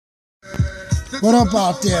What up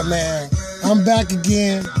out there, man? I'm back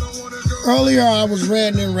again. Earlier I was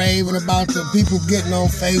ranting and raving about the people getting on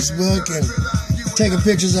Facebook and taking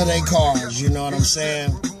pictures of their cars, you know what I'm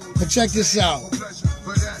saying? But check this out.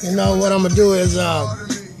 You know what I'm going to do is, I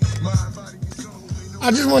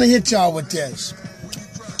just want to hit y'all with this.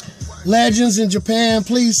 Legends in Japan,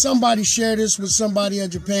 please, somebody share this with somebody in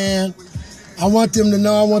Japan. I want them to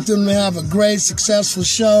know, I want them to have a great, successful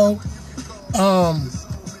show.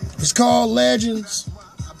 It's called Legends.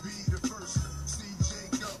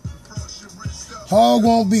 Hog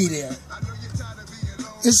won't be there.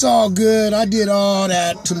 It's all good. I did all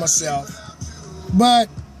that to myself. But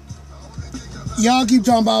y'all keep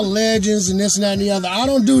talking about legends and this and that and the other. I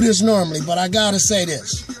don't do this normally, but I gotta say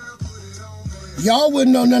this. Y'all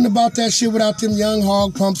wouldn't know nothing about that shit without them Young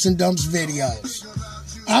Hog Pumps and Dumps videos.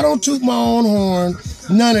 I don't toot my own horn,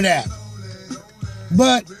 none of that.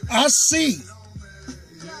 But I see.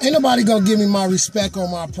 Ain't nobody gonna give me my respect or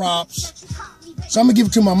my props. So I'm gonna give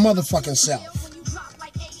it to my motherfucking self.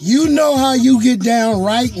 You know how you get down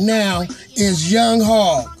right now is Young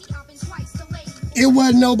Hog. It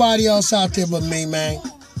wasn't nobody else out there but me, man.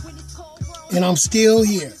 And I'm still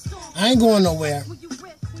here. I ain't going nowhere.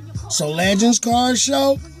 So Legends Card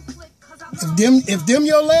Show, if them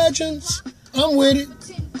your legends, I'm with it.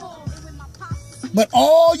 But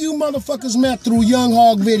all you motherfuckers met through Young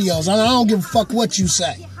Hog videos, and I don't give a fuck what you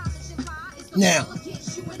say. Now,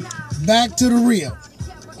 back to the real.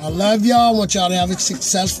 I love y'all. I want y'all to have a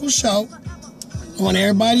successful show. I want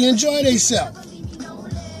everybody to enjoy themselves.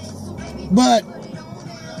 But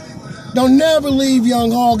don't never leave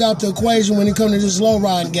Young Hog out the equation when it comes to this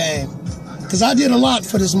low-riding game. Because I did a lot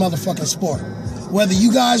for this motherfucking sport. Whether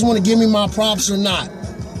you guys want to give me my props or not.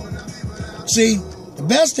 See, the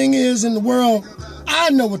best thing is in the world, I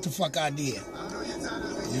know what the fuck I did.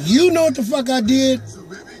 You know what the fuck I did,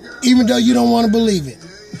 even though you don't want to believe it.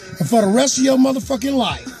 And for the rest of your motherfucking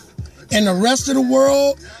life, and the rest of the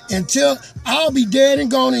world, until I'll be dead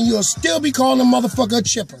and gone and you'll still be calling a motherfucker a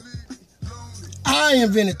chipper. I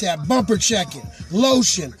invented that bumper checking,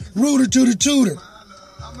 lotion, rooter tooter tooter.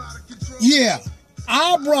 Yeah,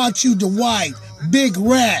 I brought you the white, big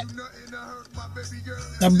rat.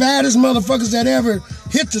 The baddest motherfuckers that ever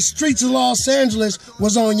hit the streets of Los Angeles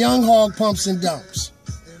was on Young Hog Pumps and Dumps.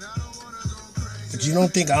 But you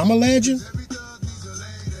don't think I'm a legend?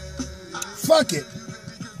 Fuck it.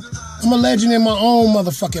 I'm a legend in my own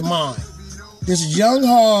motherfucking mind. This is Young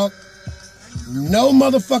Hog, no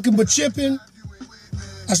motherfucking but chipping.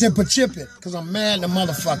 I said but chipping, because I'm mad at the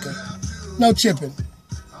motherfucker. No chipping.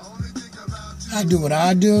 I do what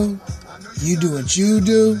I do. You do what you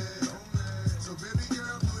do.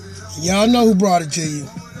 Y'all know who brought it to you.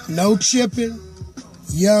 No chipping.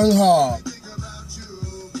 Young Hog.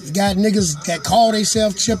 You got niggas that call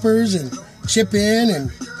themselves chippers and chip in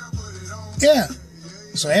and yeah.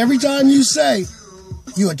 So every time you say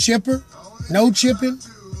you a chipper, no chipping,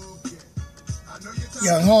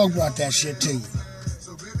 Young Hog brought that shit to you.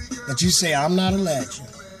 But you say I'm not a legend.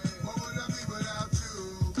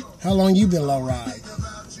 How long you been low ride?